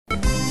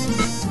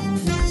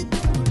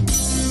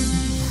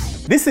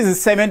This is a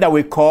segment that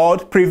we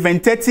called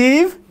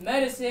Preventative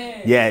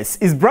Medicine. Yes,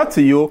 it's brought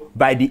to you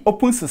by the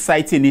Open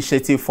Society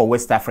Initiative for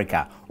West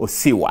Africa,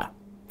 OSIWA.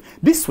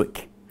 This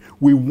week,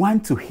 we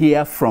want to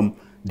hear from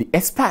the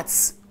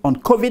experts on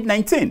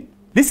COVID-19.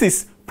 This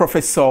is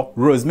Professor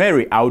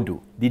Rosemary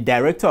Audu, the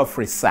Director of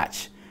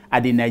Research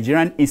at the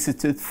Nigerian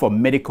Institute for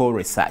Medical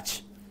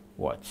Research.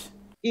 Watch.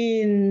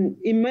 In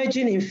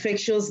emerging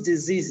infectious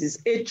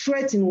diseases, a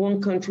threat in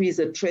one country is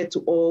a threat to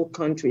all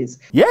countries.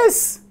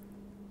 Yes.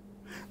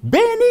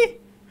 Benny,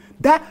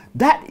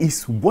 that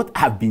is what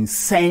I've been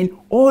saying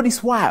all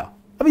this while.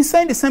 I've been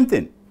saying the same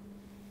thing.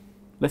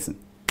 Listen.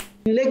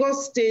 In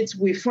Lagos State,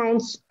 we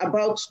found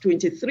about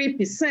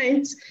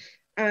 23%,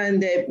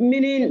 and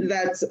meaning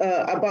that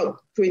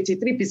about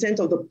 23%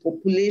 of the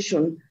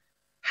population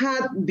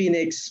had been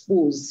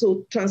exposed.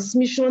 So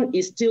transmission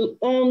is still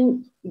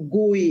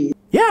ongoing.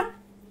 Yeah.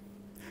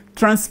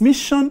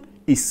 Transmission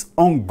is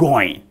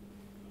ongoing.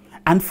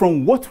 And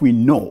from what we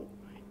know,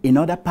 in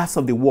other parts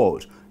of the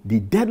world, the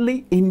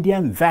deadly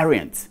Indian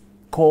variant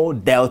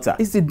called Delta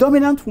is the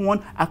dominant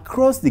one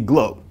across the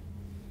globe.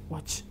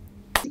 Watch.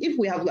 If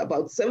we have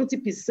about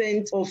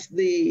 70% of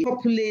the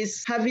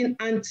populace having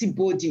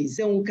antibodies,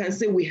 then we can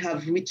say we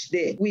have reached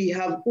there. We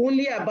have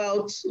only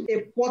about a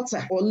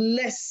quarter or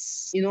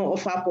less,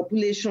 of our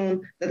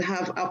population that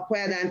have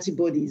acquired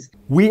antibodies.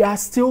 We are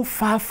still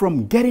far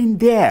from getting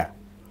there.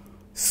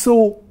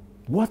 So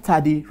what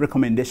are the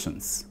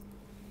recommendations?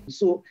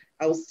 So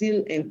I will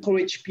still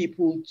encourage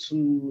people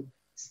to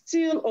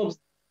still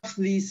observe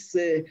these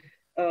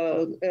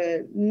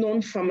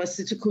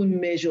non-pharmaceutical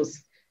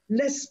measures.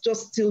 Let's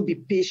just still be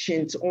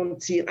patient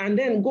and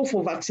then go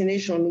for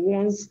vaccination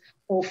once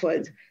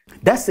offered.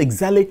 That's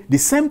exactly the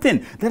same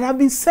thing that I've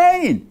been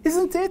saying,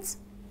 isn't it?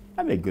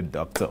 I'm a good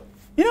doctor,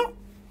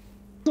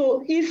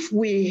 So if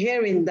we're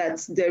hearing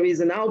that there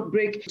is an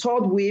outbreak,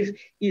 third wave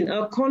in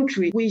our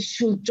country, we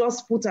should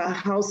just put our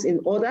house in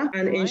order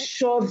and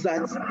ensure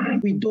that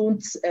we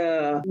don't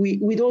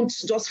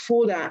just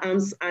fold our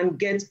arms and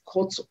get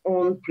caught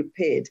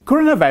unprepared.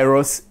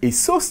 Coronavirus is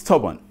so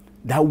stubborn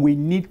that we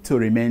need to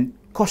remain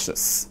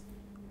cautious.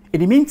 In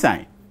the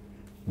meantime,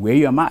 wear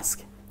your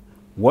mask,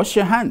 wash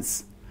your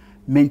hands,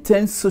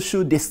 maintain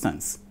social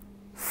distance,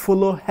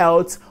 follow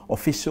health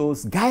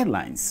officials'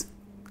 guidelines,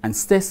 and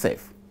stay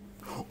safe.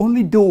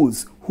 Only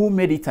those who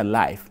made it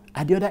alive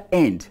at the other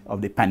end of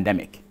the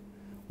pandemic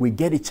will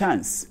get a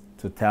chance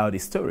to tell the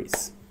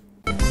stories.